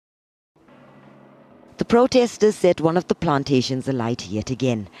Protesters set one of the plantations alight yet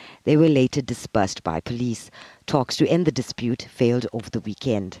again. They were later dispersed by police. Talks to end the dispute failed over the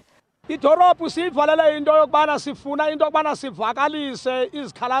weekend. The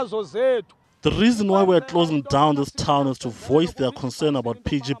reason why we're closing down this town is to voice their concern about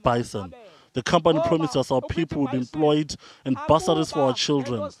PG Bison. The company promised us our people would be employed and bursaries for our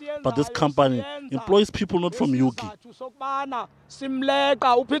children. But this company employs people not from U-GIE.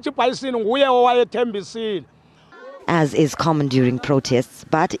 As is common during protests,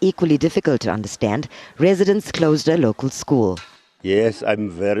 but equally difficult to understand, residents closed a local school. Yes, I'm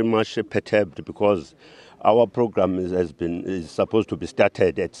very much perturbed because our program is supposed to be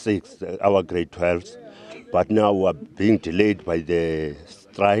started at 6, our grade 12s, but now we're being delayed by the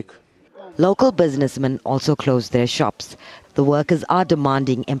strike. Local businessmen also closed their shops. The workers are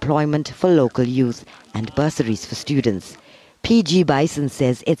demanding employment for local youth and bursaries for students. PG Bison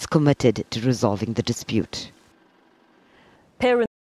says it's committed to resolving the dispute.